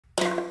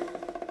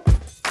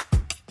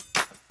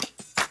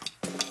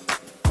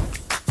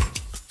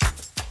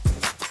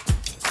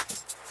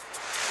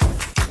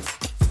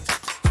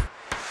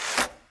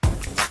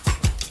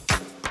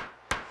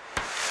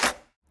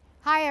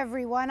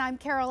everyone.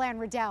 I'm Anne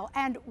Riddell,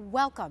 and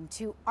welcome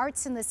to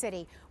Arts in the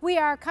City. We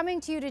are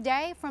coming to you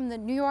today from the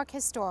New York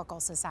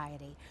Historical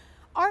Society.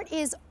 Art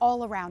is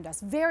all around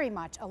us, very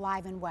much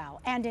alive and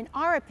well, and in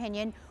our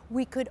opinion,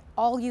 we could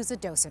all use a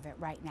dose of it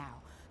right now.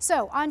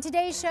 So on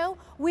today's show,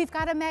 we've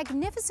got a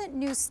magnificent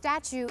new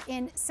statue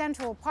in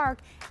Central Park,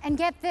 and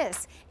get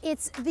this,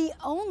 it's the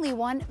only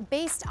one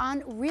based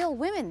on real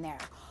women there.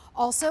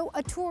 Also,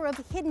 a tour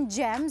of hidden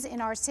gems in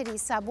our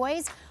city's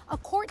subways, a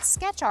court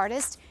sketch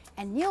artist,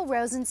 and Neil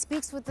Rosen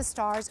speaks with the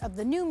stars of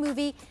the new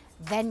movie,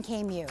 Then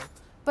Came You.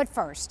 But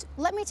first,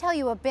 let me tell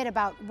you a bit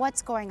about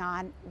what's going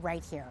on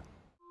right here.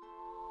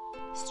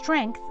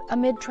 Strength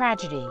amid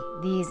tragedy.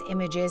 These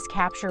images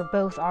capture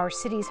both our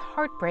city's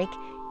heartbreak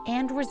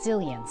and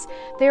resilience.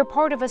 They're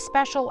part of a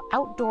special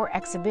outdoor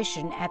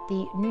exhibition at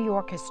the New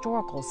York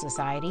Historical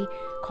Society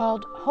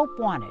called Hope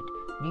Wanted,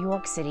 New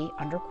York City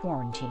Under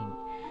Quarantine.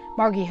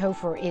 Margie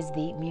Hofer is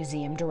the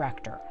museum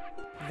director.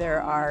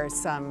 There are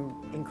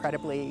some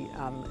incredibly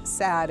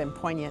sad and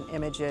poignant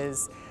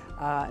images,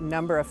 a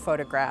number of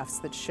photographs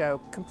that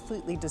show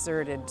completely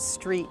deserted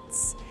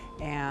streets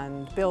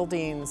and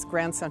buildings,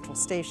 Grand Central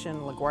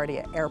Station,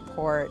 LaGuardia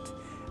Airport,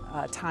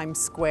 Times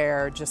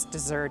Square, just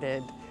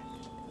deserted.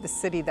 The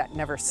city that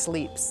never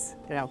sleeps,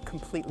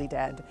 completely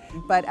dead.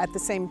 But at the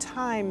same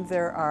time,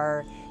 there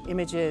are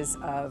images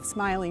of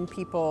smiling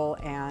people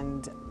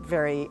and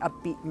very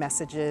upbeat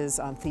messages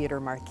on theater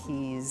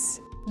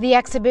marquees. The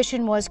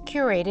exhibition was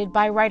curated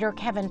by writer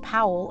Kevin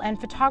Powell and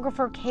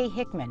photographer Kay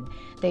Hickman.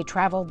 They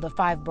traveled the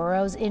 5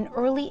 boroughs in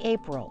early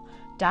April,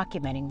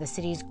 documenting the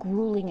city's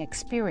grueling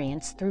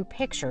experience through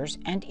pictures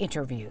and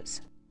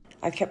interviews.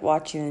 I kept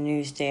watching the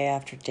news day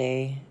after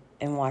day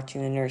and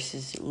watching the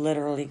nurses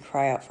literally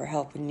cry out for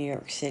help in New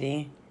York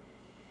City.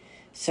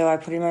 So I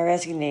put in my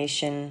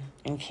resignation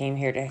and came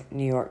here to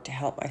New York to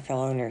help my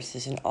fellow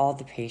nurses and all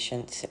the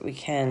patients that we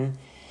can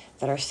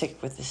that are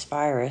sick with this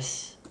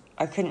virus.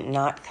 I couldn't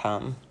not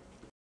come.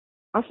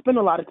 I spent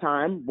a lot of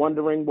time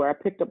wondering where I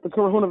picked up the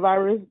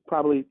coronavirus,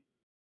 probably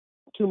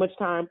too much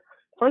time.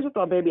 First, I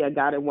thought maybe I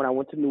got it when I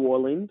went to New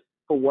Orleans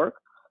for work.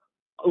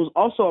 It was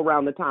also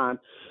around the time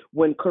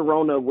when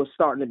Corona was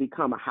starting to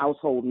become a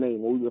household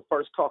name, when we were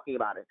first talking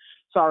about it.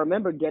 So I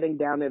remember getting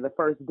down there the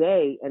first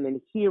day and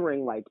then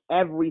hearing like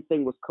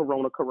everything was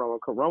Corona, Corona,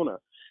 Corona.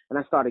 And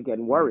I started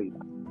getting worried.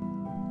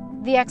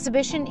 The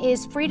exhibition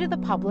is free to the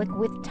public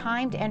with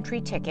timed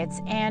entry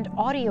tickets, and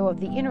audio of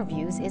the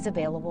interviews is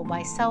available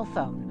by cell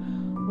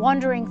phone.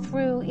 Wandering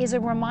through is a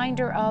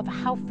reminder of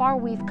how far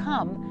we've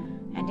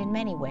come and in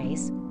many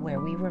ways where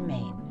we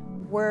remain.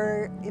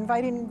 We're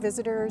inviting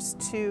visitors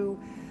to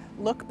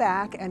look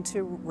back and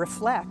to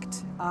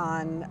reflect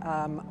on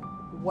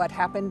what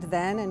happened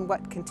then and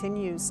what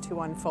continues to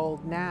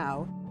unfold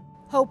now.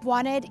 Hope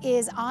Wanted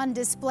is on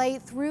display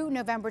through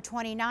November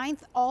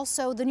 29th.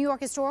 Also, the New York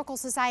Historical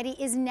Society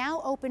is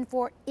now open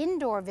for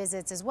indoor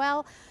visits as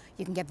well.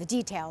 You can get the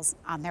details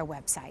on their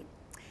website.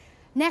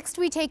 Next,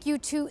 we take you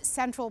to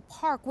Central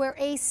Park, where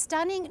a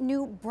stunning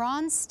new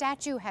bronze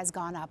statue has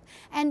gone up.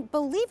 And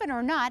believe it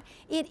or not,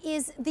 it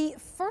is the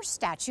first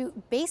statue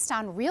based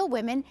on real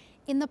women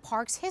in the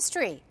park's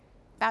history.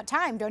 About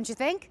time, don't you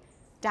think?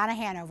 Donna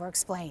Hanover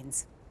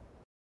explains.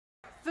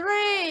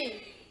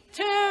 3,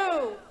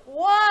 2,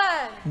 1.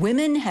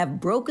 Women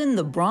have broken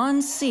the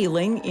bronze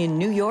ceiling in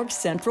New York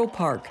Central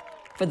Park.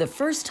 For the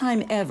first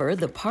time ever,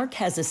 the park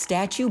has a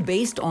statue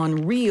based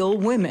on real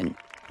women.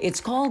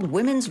 It's called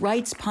Women's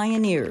Rights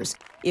Pioneers.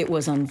 It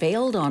was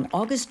unveiled on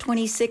August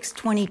 26,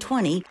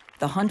 2020,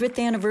 the 100th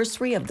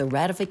anniversary of the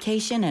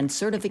ratification and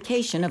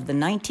certification of the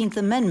 19th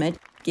Amendment,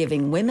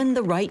 giving women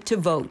the right to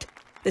vote.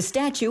 The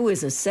statue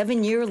is a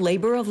 7-year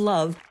labor of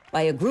love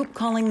by a group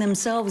calling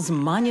themselves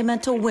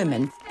Monumental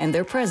Women and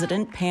their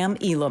president, Pam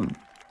Elam.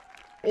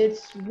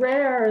 It's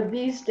rare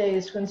these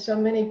days when so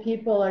many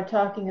people are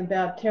talking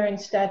about tearing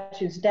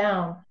statues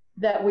down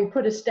that we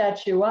put a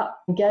statue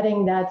up.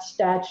 Getting that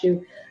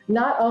statue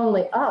not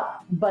only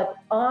up, but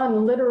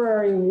on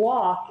Literary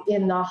Walk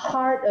in the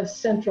heart of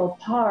Central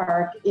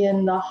Park,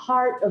 in the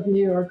heart of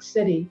New York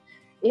City,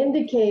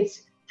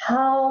 indicates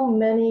how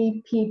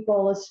many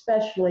people,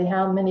 especially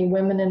how many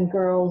women and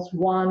girls,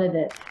 wanted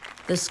it.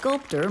 The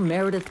sculptor,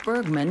 Meredith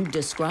Bergman,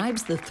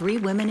 describes the 3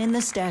 women in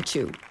the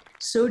statue.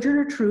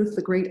 Sojourner Truth,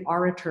 the great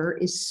orator,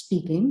 is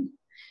speaking.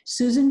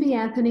 Susan B.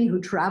 Anthony, who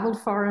traveled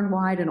far and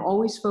wide and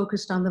always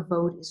focused on the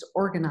vote, is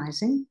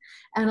organizing.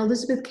 And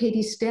Elizabeth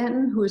Cady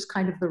Stanton, who is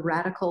kind of the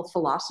radical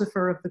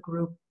philosopher of the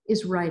group,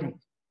 is writing.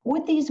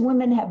 Would these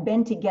women have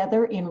been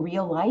together in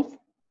real life?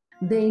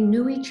 They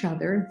knew each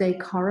other, they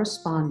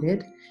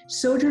corresponded.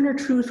 Sojourner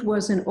Truth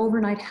was an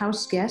overnight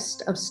house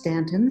guest of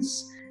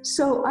Stanton's.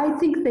 So I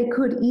think they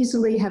could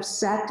easily have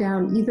sat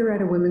down either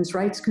at a women's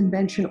rights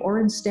convention or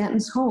in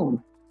Stanton's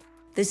home.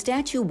 The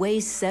statue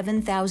weighs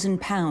 7,000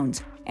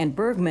 pounds, and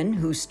Bergman,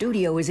 whose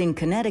studio is in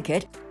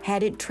Connecticut,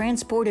 had it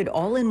transported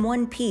all in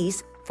one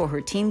piece for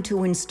her team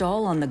to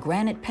install on the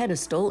granite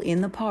pedestal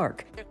in the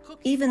park.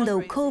 Even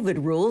though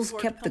COVID rules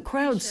kept the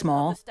crowd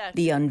small,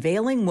 the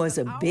unveiling was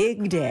a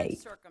big day.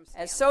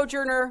 As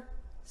Sojourner,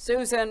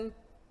 Susan,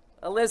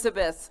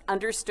 Elizabeth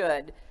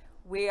understood,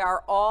 we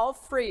are all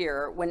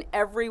freer when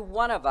every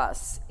one of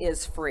us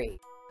is free.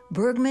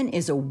 Bergman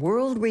is a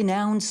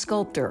world-renowned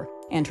sculptor,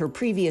 and her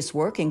previous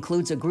work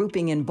includes a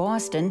grouping in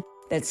Boston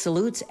that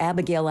salutes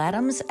Abigail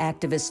Adams,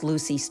 activist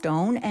Lucy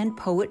Stone, and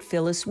poet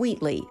Phyllis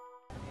Wheatley.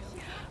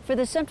 For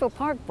the Central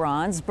Park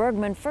bronze,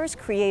 Bergman first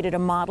created a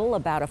model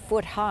about a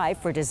foot high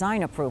for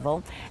design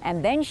approval,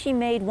 and then she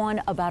made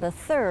one about a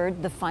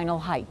third the final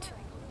height.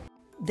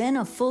 Then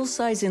a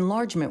full-size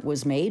enlargement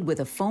was made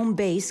with a foam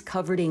base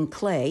covered in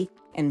clay,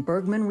 and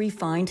Bergman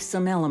refined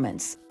some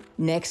elements.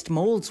 Next,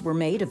 molds were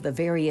made of the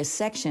various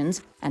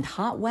sections, and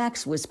hot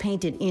wax was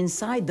painted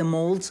inside the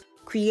molds,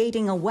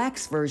 creating a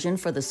wax version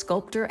for the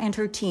sculptor and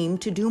her team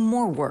to do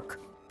more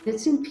work.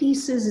 It's in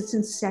pieces, it's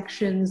in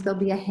sections. There'll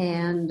be a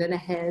hand and a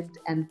head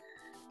and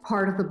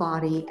part of the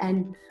body.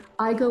 And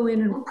I go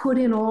in and put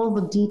in all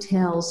the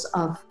details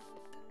of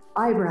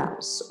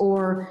eyebrows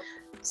or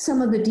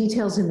some of the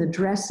details in the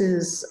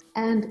dresses.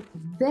 And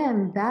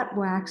then that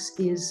wax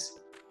is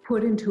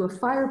put into a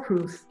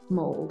fireproof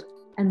mold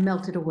and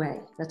melted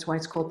away. That's why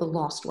it's called the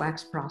lost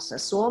wax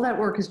process. So all that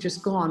work is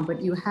just gone,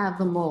 but you have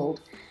the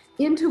mold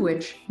into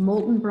which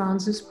molten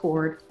bronze is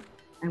poured.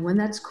 And when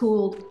that's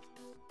cooled,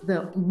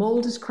 the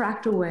mold is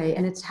cracked away,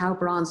 and it's how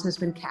bronze has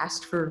been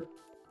cast for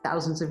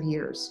thousands of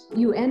years.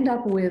 You end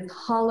up with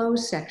hollow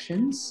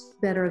sections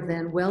that are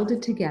then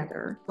welded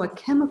together. A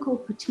chemical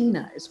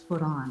patina is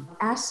put on.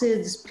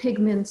 Acids,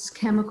 pigments,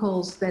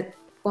 chemicals that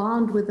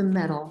bond with the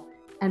metal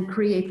and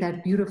create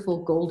that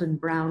beautiful golden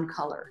brown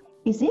color.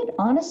 Is it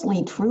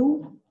honestly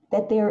true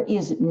that there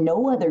is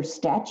no other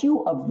statue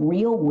of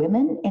real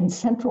women in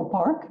Central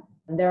Park?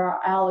 There are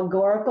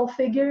allegorical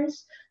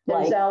figures.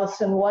 There's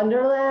Alice in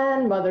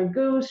Wonderland, Mother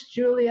Goose,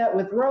 Juliet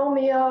with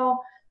Romeo.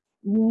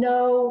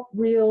 No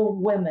real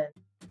women.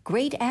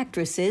 Great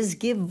actresses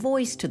give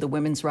voice to the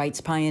women's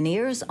rights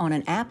pioneers on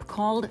an app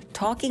called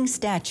Talking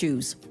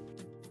Statues.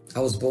 I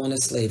was born a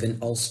slave in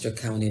Ulster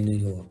County, New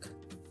York.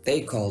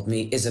 They called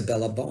me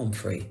Isabella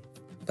Baumfree.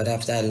 But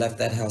after I left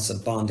that house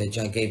of bondage,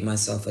 I gave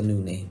myself a new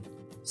name,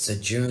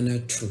 Sojourner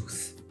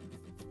Truth.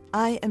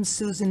 I am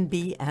Susan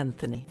B.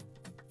 Anthony.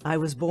 I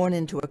was born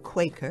into a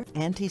Quaker,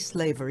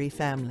 anti-slavery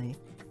family,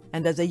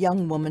 and as a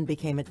young woman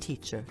became a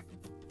teacher.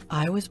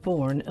 I was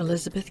born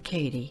Elizabeth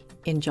Cady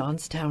in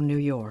Johnstown, New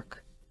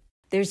York.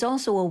 There's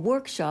also a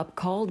workshop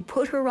called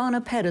Put Her on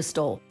a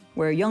Pedestal,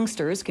 where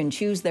youngsters can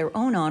choose their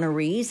own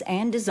honorees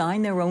and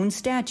design their own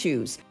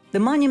statues. The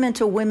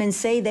monumental women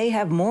say they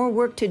have more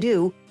work to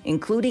do,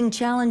 including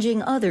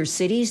challenging other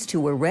cities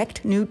to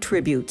erect new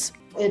tributes.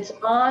 It's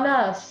on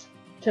us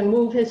to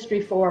move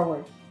history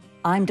forward.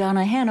 I'm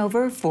Donna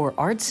Hanover for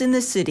Arts in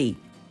the City.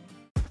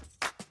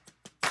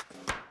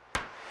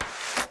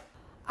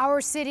 Our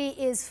city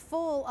is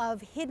full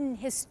of hidden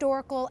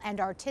historical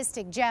and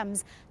artistic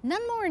gems,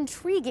 none more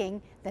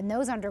intriguing than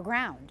those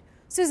underground.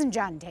 Susan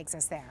Junn takes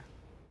us there.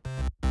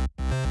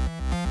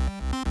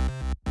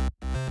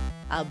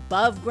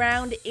 Above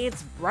ground,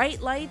 it's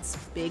bright lights,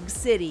 big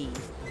city.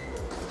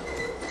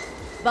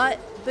 But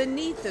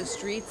beneath the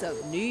streets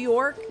of New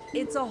York,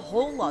 it's a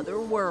whole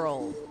other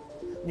world.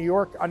 New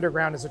York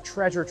underground is a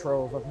treasure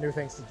trove of new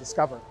things to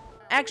discover.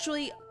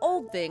 Actually,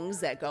 old things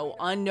that go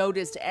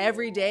unnoticed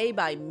every day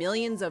by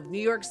millions of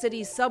New York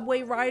City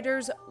subway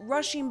riders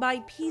rushing by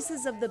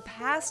pieces of the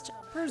past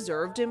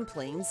preserved in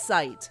plain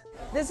sight.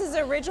 This is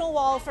the original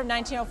wall from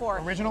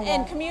 1904. Original wall.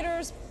 And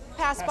commuters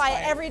pass by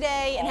it every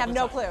day and have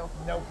no clue.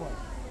 No clue.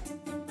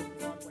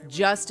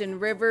 Justin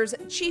Rivers,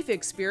 Chief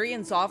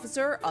Experience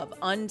Officer of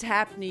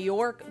Untapped New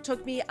York,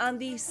 took me on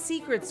the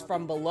Secrets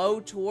from Below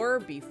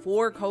tour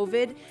before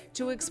COVID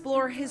to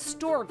explore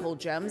historical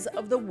gems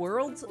of the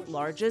world's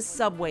largest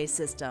subway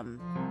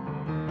system.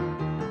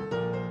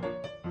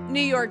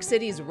 New York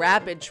City's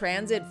rapid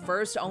transit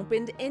first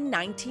opened in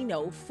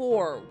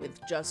 1904, with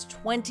just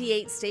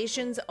 28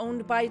 stations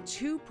owned by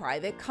 2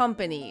 private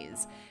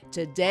companies.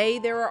 Today,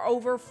 there are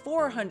over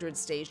 400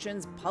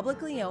 stations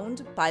publicly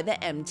owned by the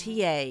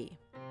MTA.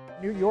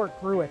 New York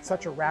grew at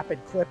such a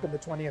rapid clip in the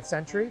 20th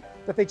century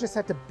that they just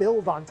had to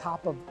build on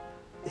top of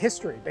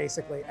history,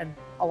 basically, and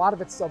a lot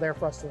of it's still there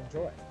for us to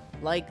enjoy.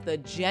 Like the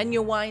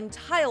genuine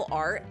tile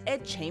art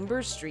at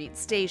Chambers Street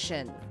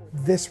Station.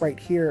 This right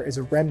here is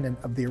a remnant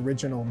of the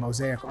original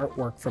mosaic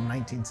artwork from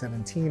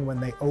 1917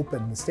 when they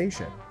opened the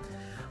station.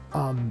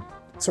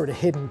 Sort of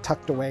hidden,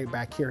 tucked away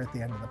back here at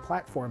the end of the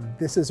platform.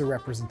 This is a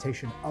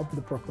representation of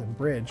the Brooklyn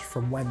Bridge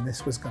from when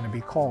this was going to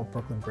be called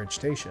Brooklyn Bridge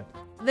Station.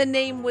 The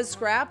name was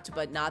scrapped,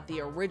 but not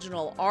the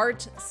original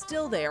art,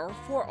 still there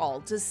for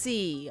all to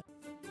see.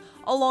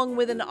 Along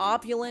with an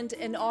opulent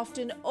and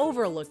often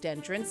overlooked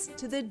entrance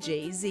to the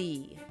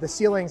JZ. The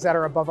ceilings that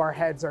are above our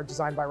heads are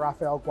designed by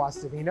Rafael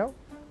Guastavino.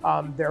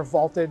 They're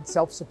vaulted,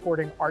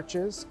 self-supporting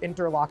arches,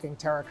 interlocking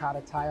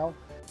terracotta tile.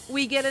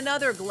 We get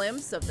another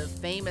glimpse of the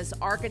famous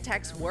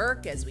architect's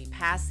work as we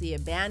pass the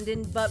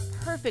abandoned but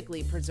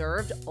perfectly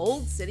preserved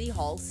Old City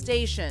Hall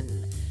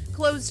station.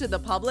 Closed to the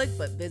public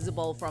but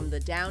visible from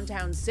the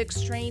downtown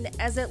 6 train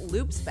as it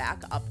loops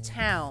back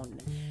uptown.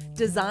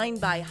 Designed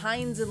by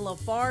Hines and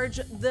Lafarge,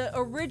 the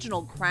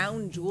original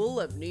crown jewel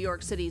of New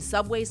York City's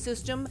subway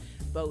system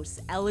boasts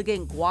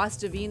elegant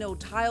Guastavino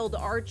tiled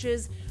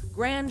arches,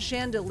 grand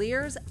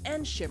chandeliers,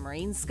 and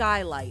shimmering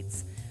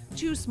skylights.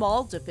 Too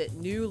small to fit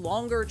new,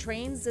 longer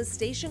trains, the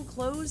station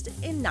closed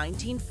in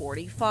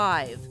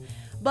 1945.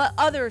 But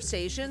other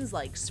stations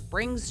like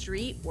Spring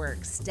Street were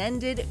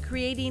extended,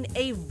 creating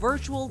a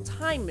virtual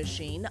time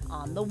machine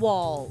on the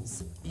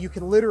walls. You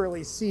can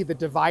literally see the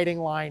dividing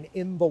line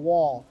in the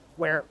wall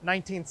where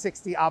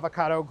 1960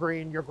 avocado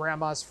green, your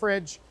grandma's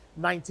fridge,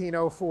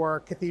 1904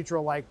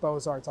 cathedral-like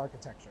Beaux-Arts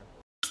architecture.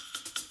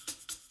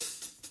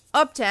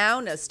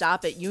 Uptown, a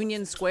stop at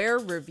Union Square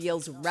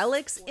reveals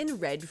relics in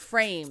red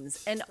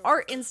frames, an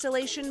art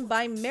installation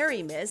by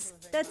Mary Miss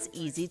that's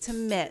easy to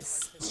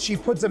miss. She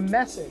puts a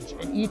message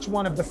in each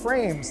one of the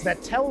frames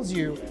that tells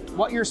you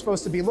what you're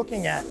supposed to be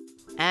looking at.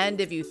 And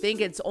if you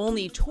think it's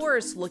only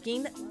tourists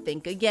looking,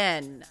 think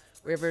again.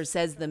 Rivers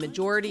says the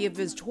majority of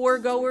his tour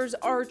goers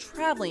are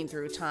traveling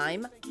through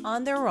time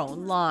on their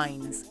own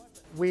lines.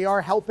 We are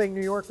helping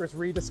New Yorkers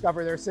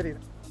rediscover their city.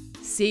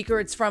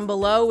 Secrets from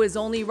Below is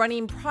only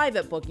running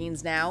private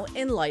bookings now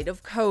in light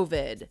of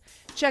COVID.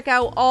 Check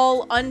out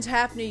all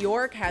Untapped New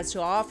York has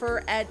to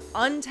offer at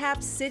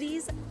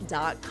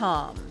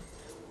untappedcities.com.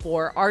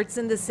 For Arts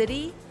in the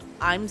City,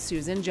 I'm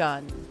Susan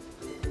Junn.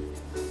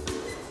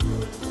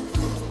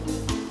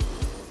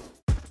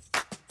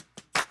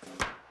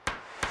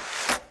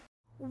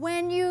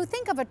 When you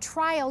think of a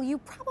trial, you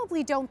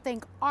probably don't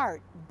think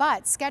art,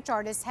 but sketch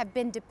artists have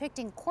been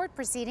depicting court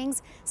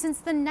proceedings since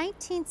the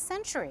 19th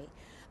century.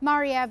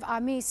 Mariev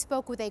Ami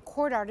spoke with a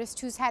court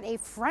artist who's had a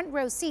front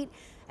row seat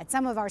at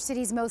some of our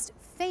city's most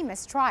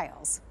famous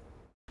trials.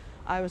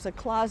 I was a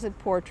closet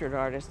portrait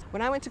artist.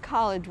 When I went to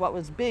college, what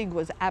was big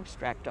was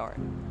abstract art,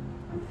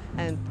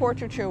 and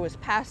portraiture was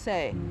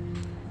passé.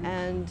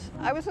 And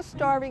I was a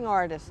starving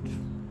artist,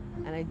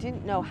 and I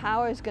didn't know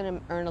how I was going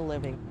to earn a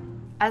living.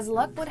 As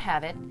luck would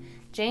have it,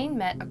 Jane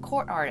met a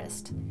court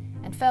artist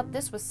and felt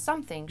this was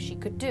something she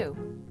could do.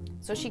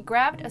 So she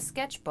grabbed a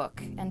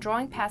sketchbook and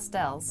drawing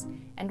pastels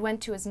and went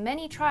to as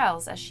many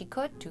trials as she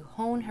could to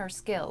hone her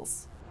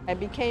skills. I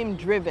became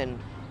driven.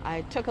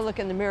 I took a look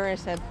in the mirror and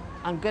said,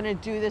 I'm going to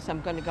do this,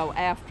 I'm going to go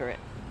after it.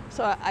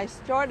 So I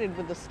started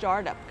with a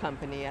startup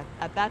company.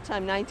 At that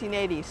time,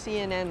 1980,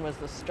 CNN was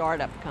the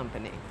startup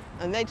company.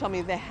 And they told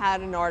me they had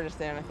an artist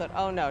there, and I thought,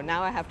 oh no,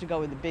 now I have to go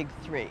with the big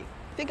three.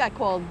 I think I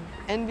called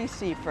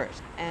NBC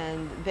first,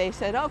 and they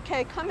said,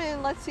 okay, come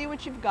in, let's see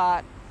what you've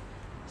got.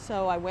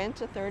 So I went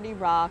to 30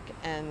 Rock,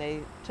 and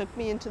they took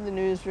me into the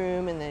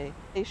newsroom, and they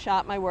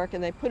shot my work,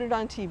 and they put it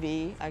on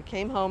TV. I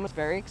came home, I was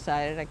very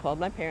excited. I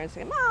called my parents,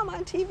 saying, Mom,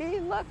 on TV,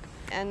 look.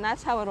 And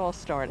that's how it all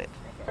started.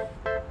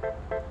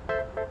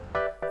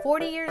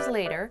 40 years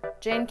later,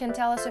 Jane can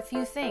tell us a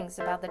few things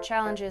about the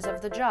challenges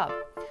of the job,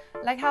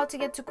 like how to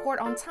get to court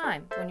on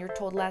time when you're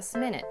told last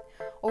minute,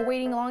 or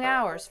waiting long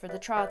hours for the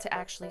trial to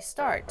actually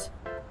start.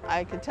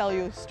 I could tell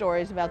you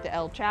stories about the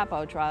El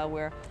Chapo trial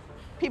where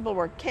people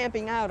were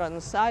camping out on the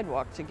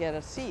sidewalk to get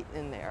a seat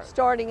in there,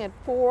 starting at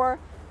 4,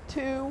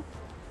 2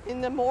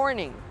 in the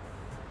morning,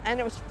 and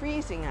it was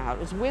freezing out,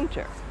 it was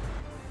winter.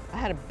 I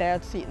had a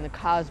bad seat in the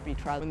Cosby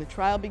trial. When the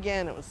trial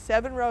began, it was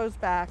 7 rows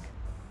back.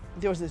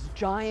 There was this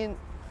giant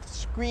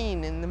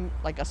screen in the,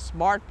 like a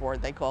smart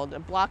board they called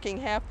it, blocking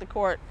half the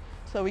court,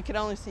 so we could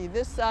only see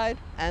this side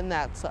and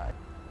that side.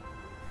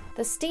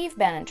 The Steve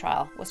Bannon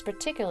trial was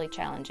particularly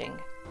challenging.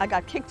 I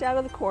got kicked out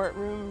of the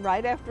courtroom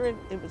right after it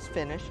was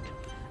finished.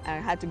 And I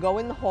had to go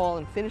in the hall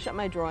and finish up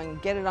my drawing and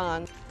get it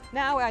on.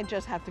 Now I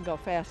just have to go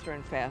faster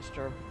and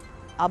faster.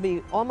 I'll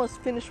be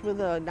almost finished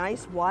with a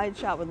nice wide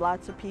shot with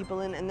lots of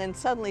people in, and then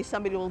suddenly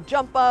somebody will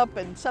jump up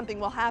and something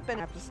will happen.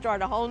 I have to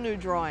start a whole new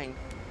drawing.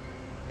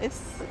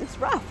 It's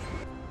rough.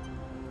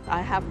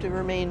 I have to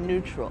remain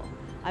neutral.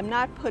 I'm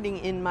not putting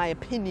in my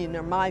opinion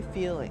or my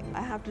feeling.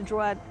 I have to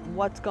draw out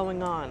what's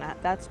going on.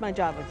 That's my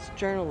job, it's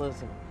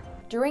journalism.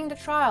 During the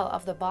trial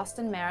of the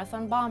Boston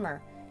Marathon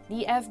bomber,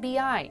 the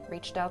FBI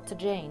reached out to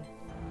Jane.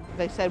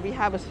 They said, we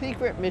have a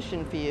secret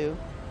mission for you,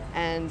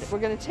 and we're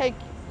going to take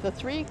the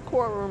 3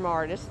 courtroom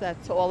artists,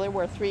 that's all there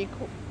were, 3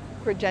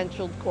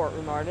 credentialed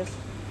courtroom artists,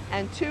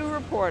 and 2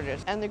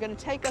 reporters, and they're going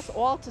to take us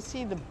all to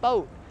see the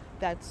boat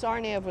that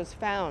Tsarnaev was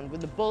found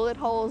with the bullet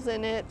holes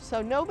in it.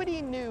 So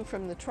nobody knew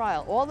from the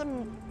trial. All the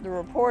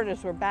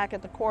reporters were back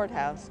at the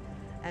courthouse,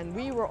 and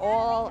we were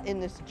all in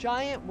this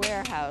giant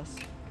warehouse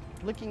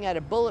looking at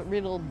a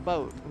bullet-riddled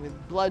boat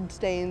with blood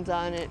stains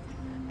on it.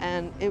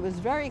 And it was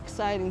very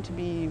exciting to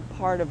be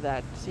part of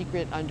that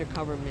secret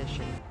undercover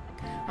mission.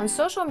 On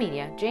social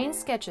media, Jane's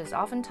sketches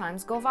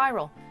oftentimes go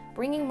viral,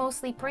 bringing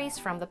mostly praise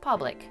from the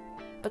public.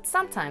 But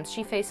sometimes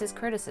she faces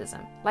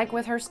criticism, like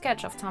with her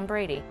sketch of Tom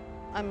Brady.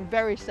 I'm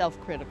very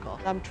self-critical.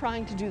 I'm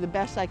trying to do the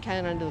best I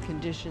can under the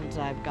conditions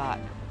I've got,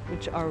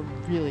 which are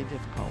really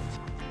difficult.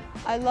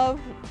 I love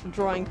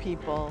drawing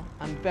people.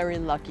 I'm very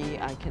lucky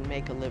I can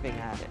make a living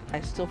at it.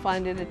 I still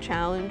find it a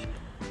challenge.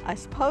 I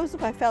suppose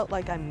if I felt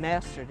like I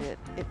mastered it,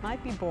 it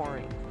might be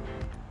boring.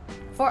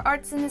 For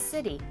Arts in the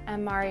City,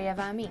 I'm Maria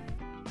Vami.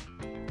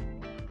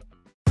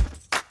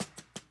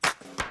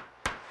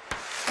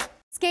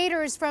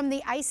 Skaters from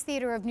the Ice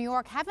Theater of New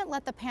York haven't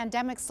let the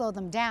pandemic slow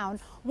them down.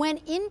 When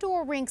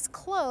indoor rinks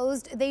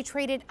closed, they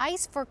traded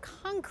ice for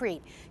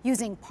concrete,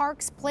 using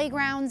parks,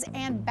 playgrounds,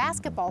 and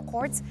basketball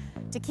courts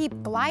to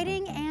keep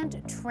gliding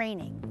and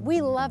training.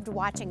 We loved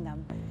watching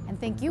them, and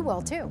think you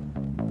will too.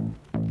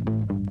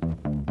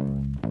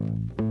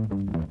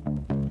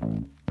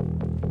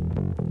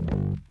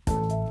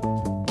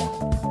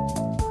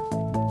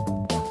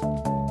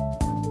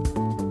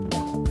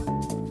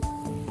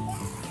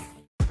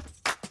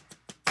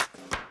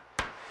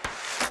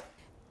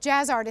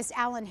 Jazz artist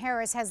Alan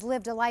Harris has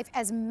lived a life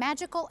as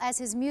magical as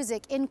his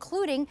music,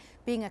 including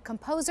being a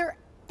composer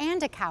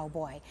and a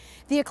cowboy.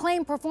 The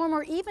acclaimed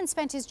performer even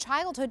spent his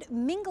childhood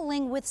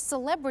mingling with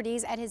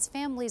celebrities at his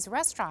family's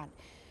restaurant.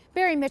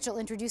 Barry Mitchell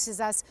introduces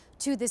us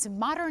to this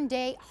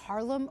modern-day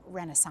Harlem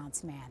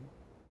Renaissance man.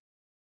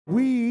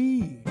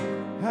 We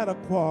had a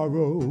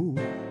quarrel,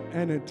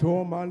 and it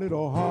tore my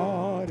little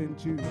heart in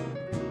two.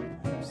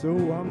 So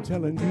I'm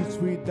telling you,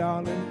 sweet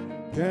darling,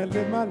 can't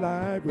live my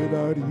life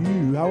without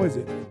you. How is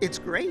it? It's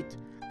great.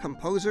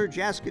 Composer,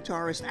 jazz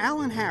guitarist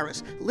Alan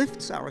Harris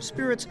lifts our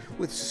spirits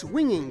with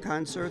swinging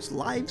concerts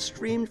live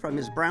streamed from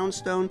his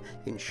brownstone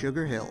in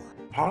Sugar Hill.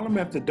 Harlem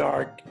After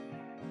Dark,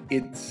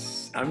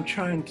 I'm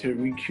trying to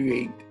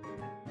recreate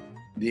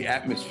the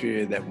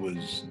atmosphere that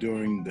was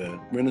during the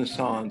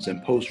Renaissance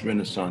and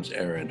post-Renaissance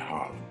era in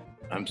Harlem.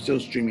 I'm still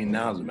streaming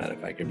now, as a matter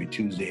of fact, every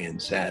Tuesday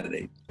and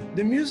Saturday.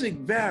 The music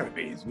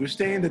varies. We're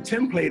staying, the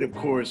template, of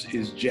course,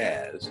 is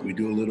jazz. We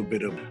do a little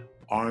bit of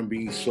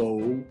R&B,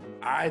 soul.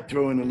 I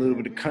throw in a little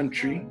bit of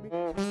country.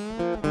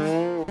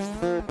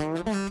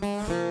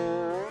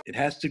 It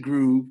has to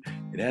groove,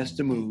 it has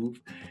to move.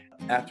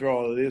 After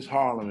all, it is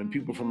Harlem, and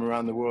people from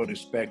around the world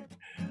expect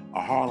a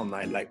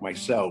Harlemite like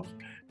myself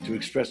to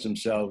express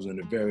themselves in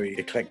a very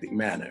eclectic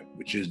manner,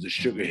 which is the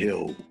Sugar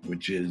Hill,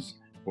 which is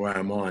where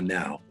I'm on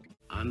now.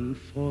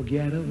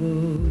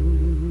 Unforgettable.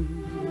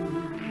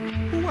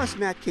 Who was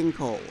Nat King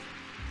Cole?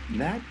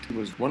 Nat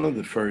was one of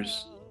the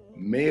first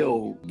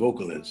male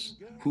vocalists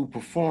who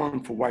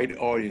performed for white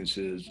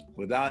audiences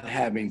without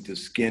having to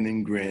skin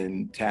and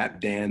grin,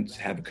 tap dance,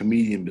 have a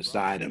comedian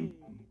beside him.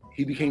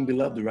 He became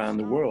beloved around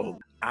the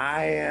world.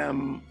 I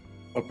am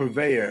a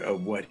purveyor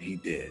of what he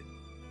did.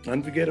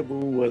 Unforgettable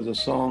was a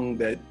song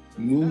that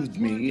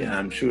moved me, and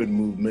I'm sure it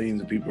moved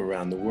millions of people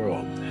around the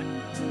world.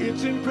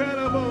 It's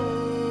incredible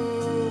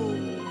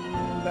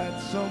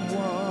that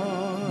someone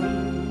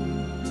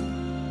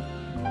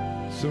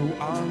so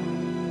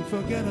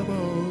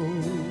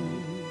unforgettable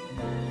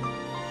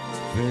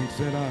thinks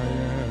that I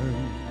am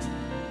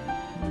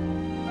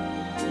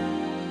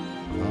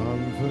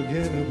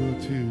unforgettable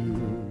too.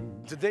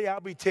 Today I'll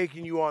be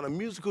taking you on a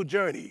musical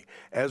journey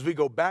as we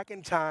go back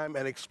in time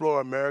and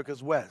explore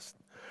America's West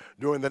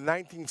during the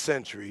 19th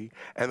century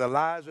and the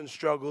lives and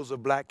struggles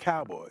of black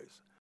cowboys.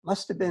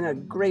 Must have been a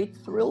great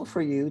thrill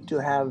for you to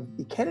have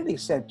the Kennedy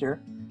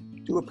Center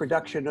do a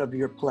production of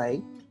your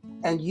play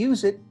and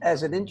use it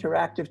as an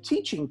interactive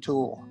teaching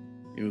tool.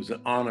 It was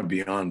an honor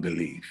beyond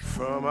belief.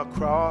 From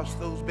across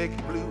those big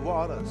blue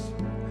waters,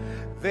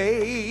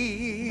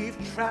 they've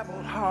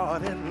traveled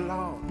hard and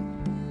long.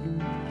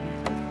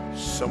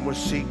 Some were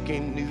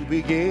seeking new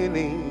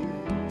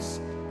beginnings.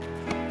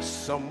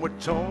 Some were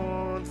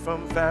torn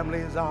from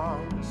family's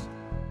arms.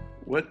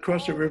 What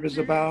Cross the River is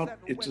about,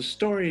 it's a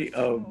story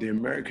of the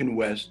American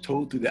West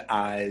told through the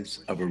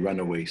eyes of a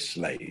runaway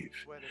slave.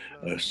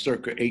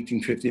 Circa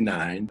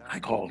 1859, I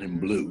called him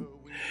Blue.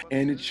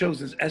 And it shows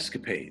his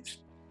escapades,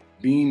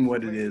 being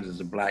what it is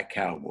as a black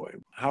cowboy.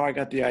 How I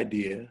got the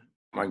idea,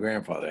 my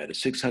grandfather had a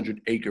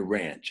 600-acre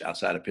ranch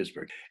outside of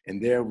Pittsburgh. And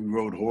there we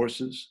rode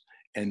horses,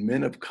 and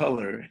men of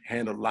color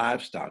handled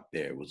livestock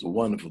there. It was a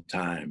wonderful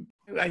time.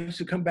 I used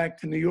to come back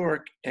to New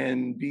York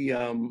and be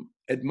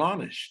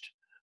admonished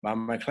by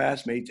my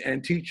classmates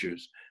and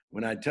teachers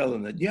when I tell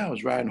them that, yeah, I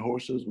was riding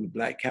horses with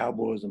black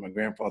cowboys on my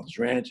grandfather's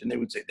ranch, and they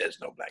would say,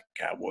 there's no black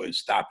cowboys,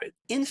 stop it.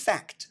 In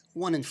fact,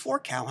 1 in 4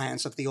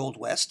 cowhands of the Old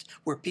West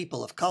were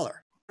people of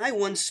color. I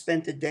once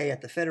spent a day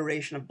at the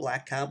Federation of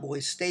Black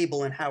Cowboys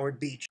stable in Howard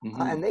Beach.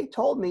 And they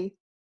told me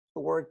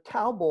the word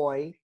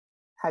cowboy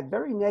had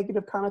very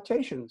negative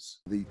connotations.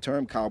 The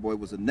term cowboy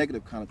was a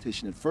negative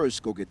connotation at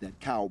first, go get that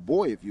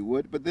cowboy if you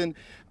would, but then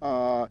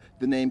the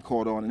name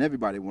caught on and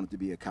everybody wanted to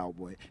be a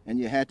cowboy. And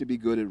you had to be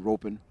good at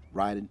roping,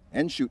 riding,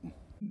 and shooting.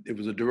 It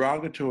was a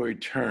derogatory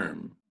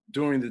term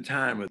during the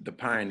time of the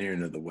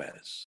pioneering of the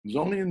West. It was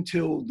only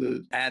until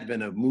the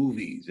advent of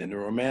movies and the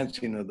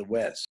romancing of the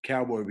West,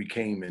 cowboy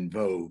became in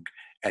vogue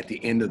at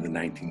the end of the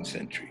 19th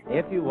century.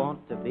 If you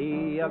want to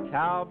be a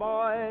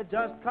cowboy,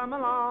 just come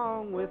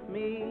along with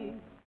me.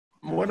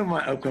 One of my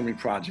upcoming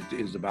projects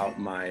is about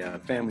my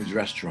family's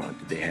restaurant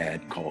that they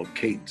had called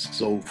Kate's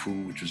Soul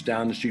Food, which was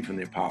down the street from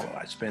the Apollo.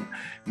 I spent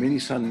many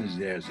Sundays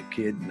there as a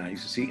kid, and I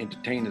used to see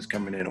entertainers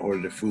come in and order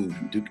their food,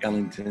 from Duke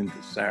Ellington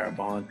to Sarah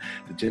Vaughan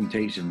to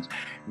Temptations.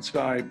 And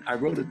so I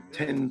wrote a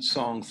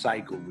 10-song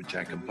cycle, which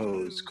I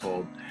composed,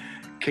 called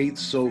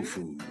Kate's Soul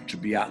Food, which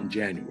will be out in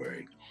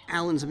January.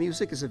 Alan's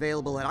music is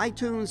available at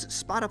iTunes,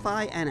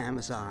 Spotify, and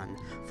Amazon.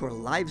 For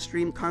live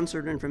stream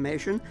concert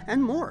information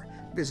and more,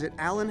 visit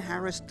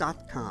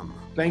alanharris.com.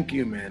 Thank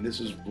you, man. This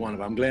is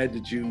wonderful. I'm glad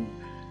that you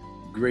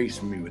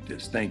graced me with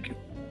this. Thank you.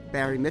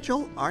 Barry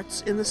Mitchell,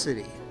 Arts in the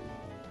City.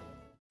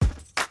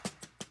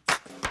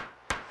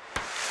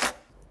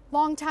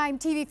 Longtime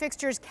TV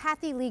fixtures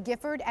Kathie Lee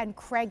Gifford and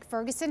Craig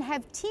Ferguson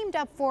have teamed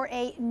up for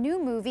a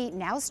new movie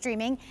now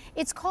streaming.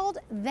 It's called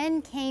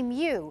Then Came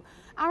You.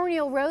 Our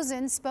Neil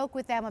Rosen spoke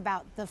with them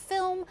about the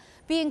film,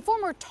 being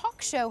former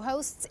talk show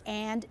hosts,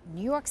 and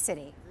New York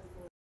City.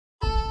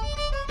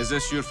 Is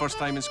this your first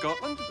time in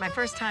Scotland? My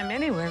first time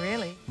anywhere,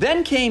 really.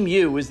 Then Came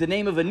You is the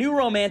name of a new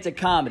romantic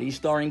comedy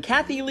starring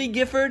Kathie Lee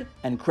Gifford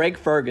and Craig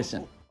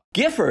Ferguson.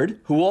 Gifford,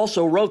 who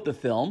also wrote the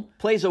film,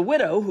 plays a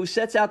widow who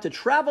sets out to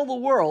travel the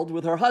world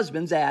with her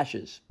husband's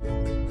ashes.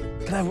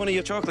 Can I have one of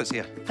your chocolates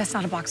here? That's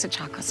not a box of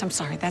chocolates. I'm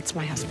sorry, that's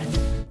my husband.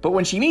 But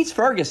when she meets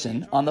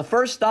Ferguson on the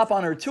first stop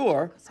on her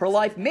tour, her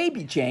life may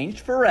be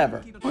changed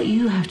forever. What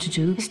you have to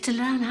do is to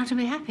learn how to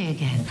be happy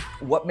again.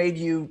 What made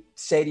you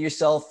say to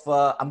yourself,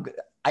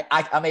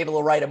 I'm able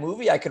to write a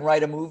movie, I can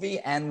write a movie,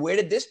 and where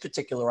did this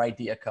particular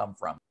idea come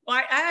from?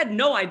 Well, I had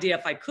no idea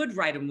if I could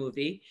write a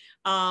movie.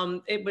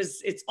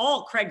 It's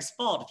all Craig's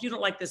fault. If you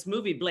don't like this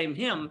movie, blame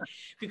him,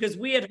 because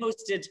we had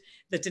hosted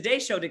the Today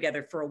Show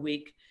together for a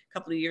week a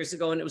couple of years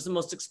ago, and it was the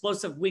most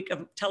explosive week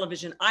of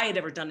television I had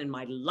ever done in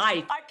my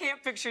life. I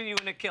can't picture you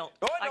in a kilt.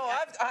 Oh, no,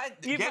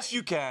 yes,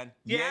 you can.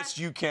 Yeah? Yes,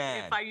 you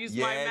can. If I use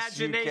yes, my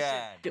imagination. You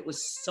can. It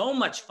was so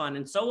much fun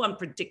and so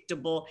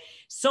unpredictable,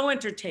 so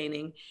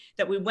entertaining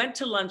that we went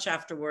to lunch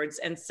afterwards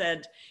and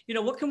said, you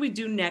know, what can we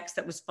do next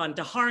that was fun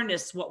to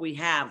harness what we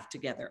have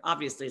together?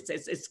 Obviously,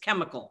 it's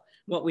chemical,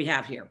 what we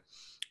have here.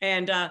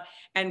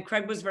 And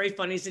Craig was very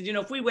funny. He said, you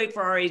know, if we wait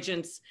for our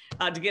agents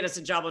to get us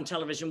a job on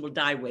television, we'll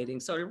die waiting.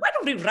 So why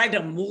don't we write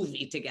a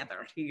movie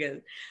together? He goes,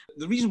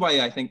 the reason why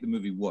I think the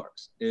movie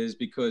works is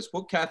because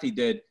what Kathie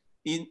did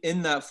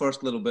in that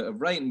first little bit of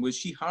writing was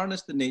she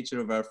harnessed the nature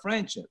of our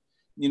friendship.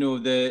 You know,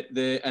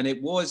 and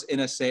it was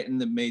in a setting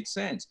that made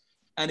sense.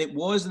 And it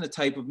was in a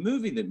type of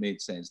movie that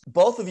made sense.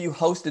 Both of you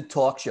hosted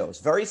talk shows,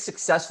 very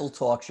successful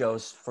talk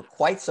shows for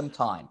quite some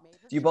time.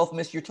 Do you both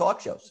miss your talk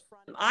shows?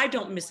 I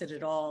don't miss it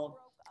at all.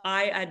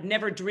 I had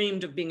never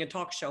dreamed of being a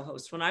talk show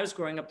host. When I was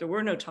growing up, there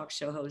were no talk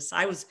show hosts.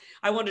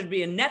 I wanted to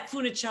be Annette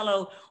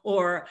Funicello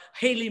or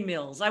Haley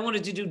Mills. I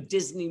wanted to do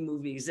Disney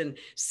movies and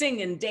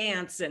sing and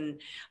dance. And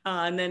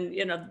then,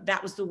 you know,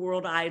 that was the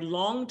world I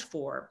longed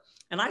for.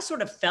 And I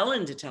sort of fell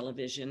into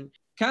television.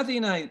 Kathie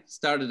and I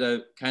started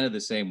out kind of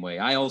the same way.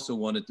 I also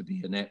wanted to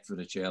be Annette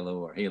Funicello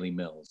or Haley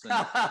Mills.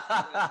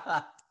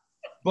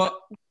 But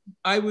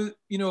I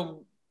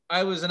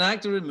was an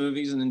actor in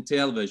movies and in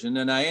television,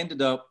 and I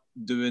ended up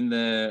doing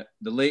the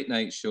late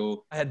night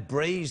show. I had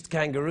braised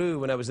kangaroo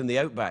when I was in the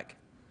Outback.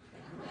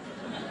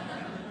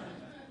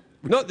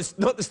 not the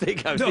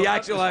steakhouse, no, the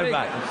actual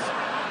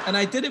Outback. And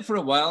I did it for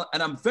a while,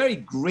 and I'm very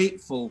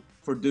grateful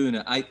for doing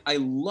it. I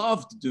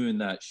loved doing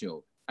that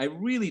show. I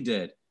really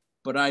did,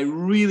 but I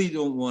really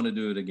don't want to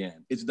do it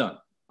again. It's done.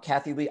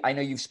 Kathie Lee, I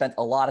know you've spent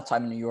a lot of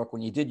time in New York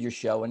when you did your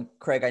show, and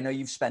Craig, I know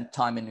you've spent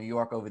time in New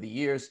York over the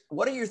years.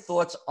 What are your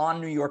thoughts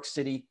on New York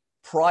City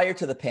prior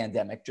to the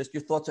pandemic? Just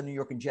your thoughts on New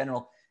York in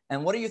general.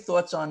 And what are your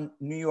thoughts on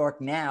New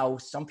York now?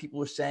 Some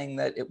people are saying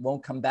that it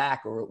won't come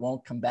back, or it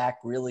won't come back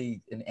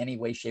really in any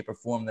way, shape, or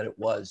form that it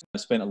was. I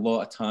spent a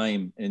lot of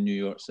time in New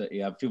York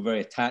City. I feel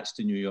very attached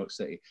to New York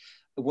City.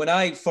 When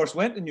I first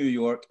went to New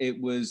York,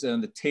 it was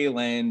on the tail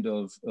end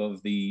of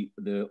the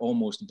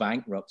almost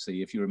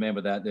bankruptcy, if you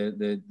remember that,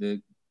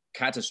 the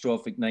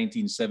catastrophic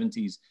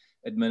 1970s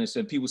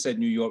administration. People said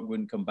New York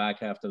wouldn't come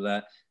back after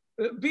that.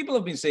 People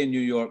have been saying New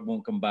York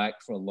won't come back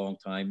for a long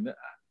time.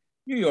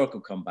 New York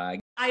will come back.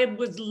 I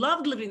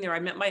loved living there. I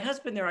met my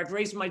husband there. I've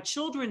raised my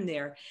children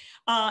there.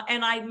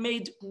 And I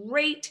made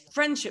great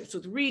friendships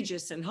with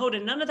Regis and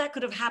Hoda. None of that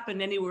could have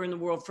happened anywhere in the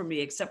world for me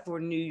except for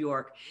New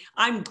York.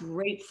 I'm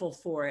grateful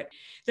for it.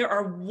 There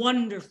are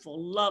wonderful,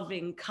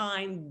 loving,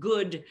 kind,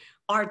 good,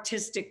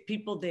 artistic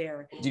people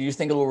there. Do you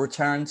think it will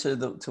return to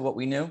what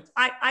we knew?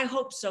 I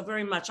hope so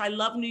very much. I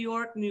love New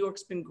York. New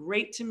York's been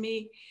great to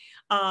me.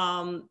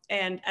 And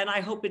I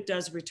hope it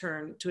does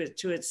return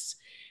to its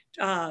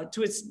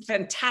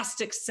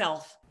fantastic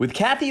self. With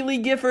Kathie Lee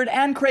Gifford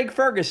and Craig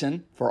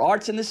Ferguson, for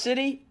Arts in the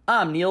City,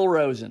 I'm Neil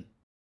Rosen.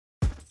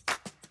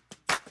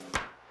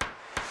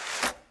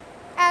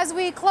 As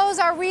we close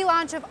our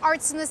relaunch of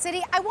Arts in the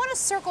City, I want to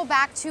circle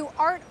back to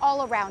art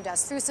all around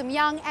us through some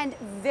young and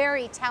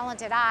very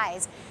talented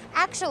eyes.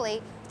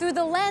 Actually, through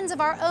the lens of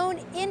our own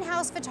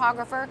in-house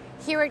photographer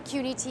here at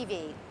CUNY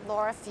TV,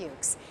 Laura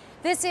Fuchs.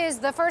 This is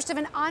the first of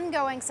an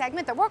ongoing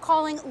segment that we're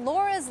calling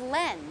Laura's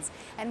Lens,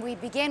 and we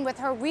begin with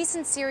her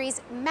recent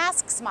series,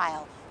 Mask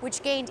Smile,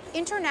 which gained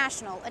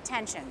international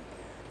attention.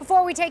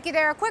 Before we take you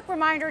there, a quick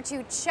reminder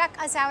to check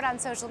us out on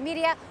social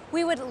media.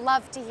 We would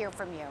love to hear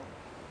from you.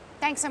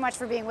 Thanks so much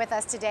for being with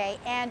us today,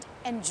 and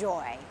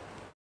enjoy.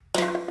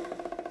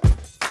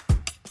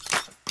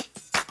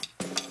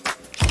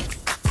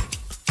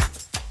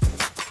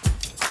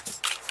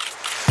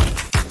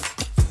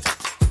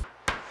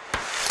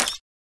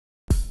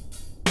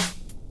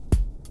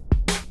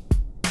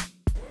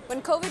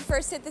 When COVID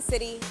first hit the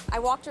city, I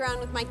walked around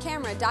with my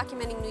camera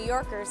documenting New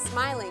Yorkers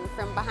smiling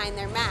from behind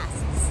their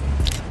masks.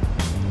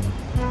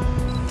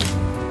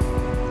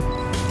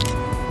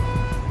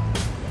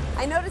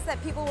 I noticed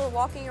that people were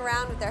walking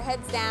around with their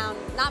heads down,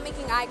 not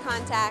making eye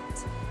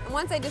contact. And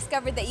once I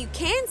discovered that you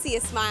can see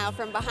a smile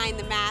from behind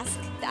the mask,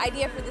 the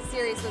idea for the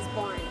series was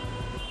born.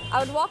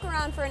 I would walk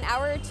around for an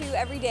hour or two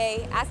every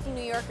day, asking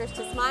New Yorkers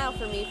to smile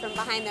for me from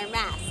behind their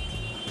mask.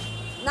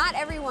 Not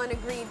everyone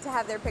agreed to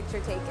have their picture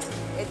taken.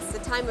 It's a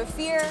time of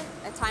fear,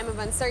 a time of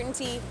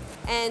uncertainty,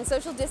 and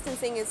social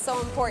distancing is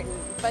so important.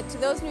 But to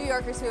those New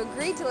Yorkers who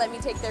agreed to let me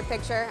take their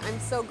picture, I'm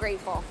so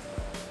grateful.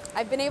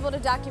 I've been able to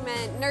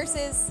document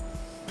nurses,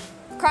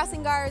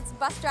 crossing guards,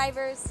 bus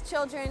drivers,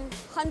 children,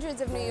 hundreds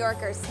of New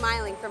Yorkers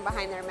smiling from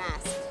behind their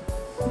mask.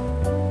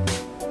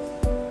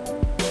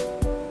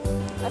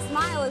 A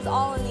smile is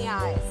all in the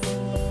eyes.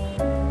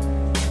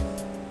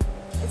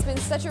 It's been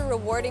such a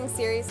rewarding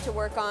series to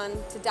work on,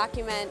 to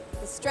document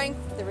the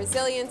strength, the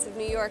resilience of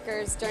New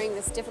Yorkers during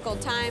this difficult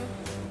time.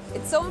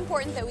 It's so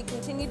important that we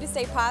continue to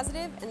stay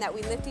positive and that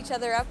we lift each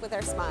other up with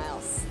our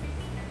smiles.